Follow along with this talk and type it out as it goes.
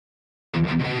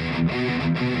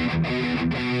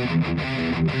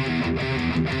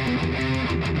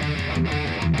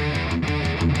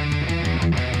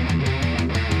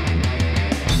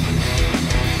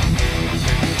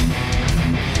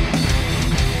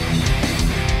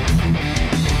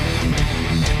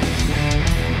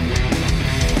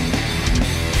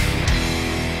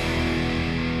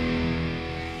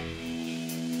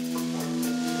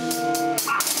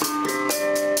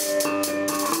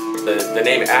The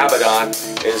name Abaddon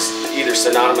is either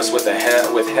synonymous with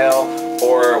hell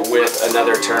or with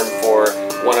another term for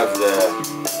one of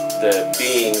the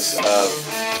beings of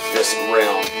this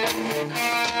realm.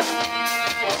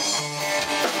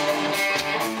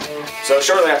 So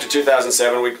shortly after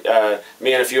 2007,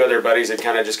 me and a few other buddies had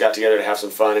kind of just got together to have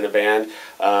some fun in a band,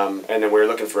 and then we were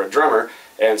looking for a drummer,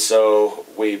 and so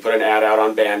we put an ad out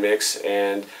on Bandmix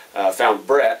and found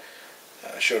Brett.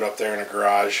 Showed up there in a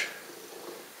garage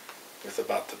with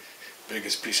about the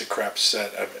biggest piece of crap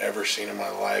set I've ever seen in my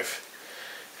life,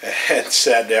 and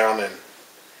sat down and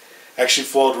actually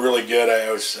flowed really good.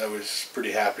 I was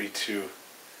pretty happy to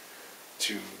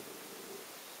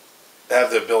have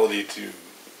the ability to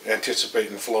anticipate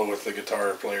and flow with the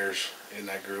guitar players in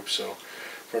that group. So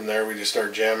from there we just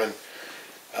started jamming.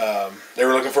 They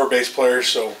were looking for a bass player,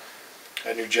 so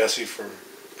I knew Jesse from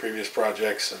previous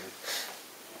projects and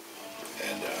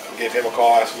gave him a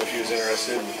call, asked him if he was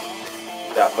interested.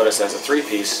 That put us as a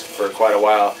three-piece for quite a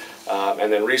while,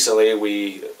 and then recently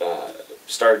we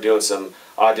started doing some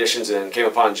auditions and came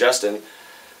upon Justin,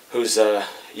 who's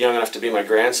young enough to be my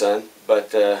grandson,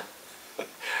 but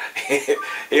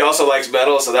he also likes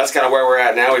metal, so that's kind of where we're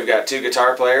at now. We've got 2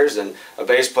 guitar players and a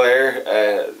bass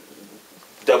player,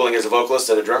 doubling as a vocalist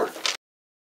and a drummer.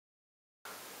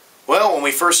 Well, when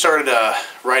we first started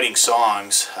writing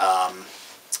songs,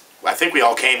 I think we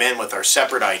all came in with our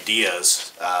separate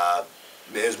ideas.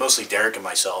 It was mostly Derek and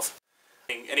myself.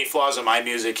 Any flaws in my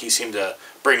music he seemed to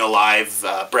bring alive.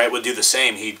 Brett would do the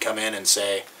same. He'd come in and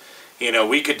say, you know,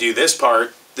 we could do this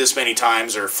part this many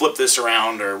times, or flip this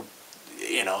around, or,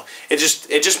 you know, it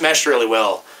just meshed really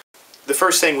well. The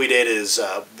first thing we did is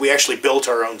we actually built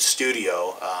our own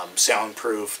studio,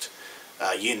 soundproofed,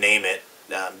 you name it,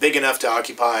 big enough to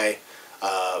occupy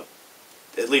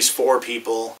at least 4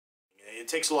 people. It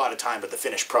takes a lot of time, but the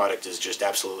finished product is just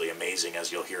absolutely amazing,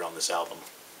 as you'll hear on this album.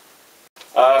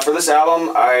 For this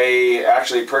album, I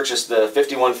actually purchased the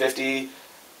 5150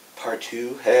 Part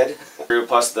 2 head,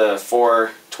 plus the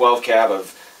 412 cab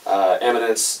of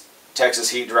Eminence Texas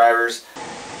heat drivers.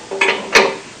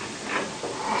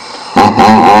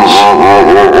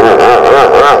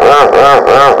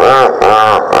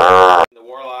 The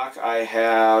Warlock, I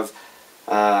have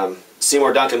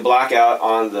Seymour Duncan Blackout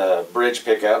on the bridge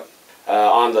pickup.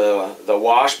 On the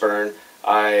Washburn,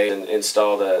 I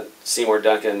installed a Seymour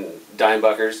Duncan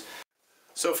Dimebuckers.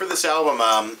 So for this album,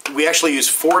 we actually use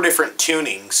 4 different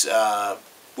tunings.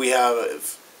 We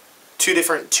have 2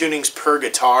 different tunings per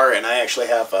guitar, and I actually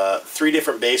have 3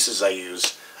 different basses I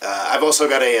use. I've also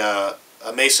got a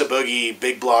Mesa Boogie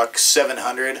Big Block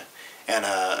 700 and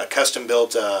a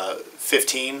custom-built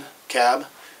 15 cab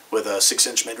with a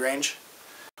 6-inch mid-range.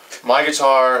 My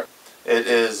guitar, it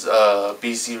is a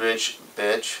BC Rich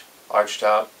Bitch Arch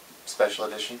Top Special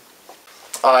Edition.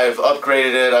 I've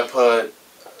upgraded it. I put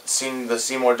the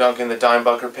Seymour Duncan, the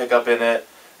Dimebucker pickup in it,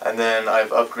 and then I've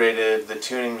upgraded the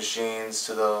tuning machines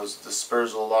to the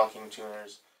Spurzl locking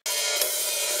tuners.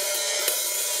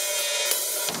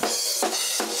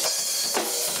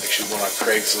 Actually went on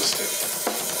Craigslist and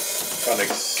found a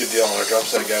good deal on a drum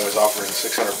set. A guy was offering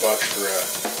 $600 for a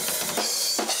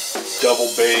double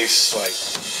bass, like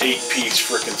 8-piece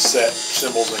frickin' set,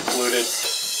 cymbals included.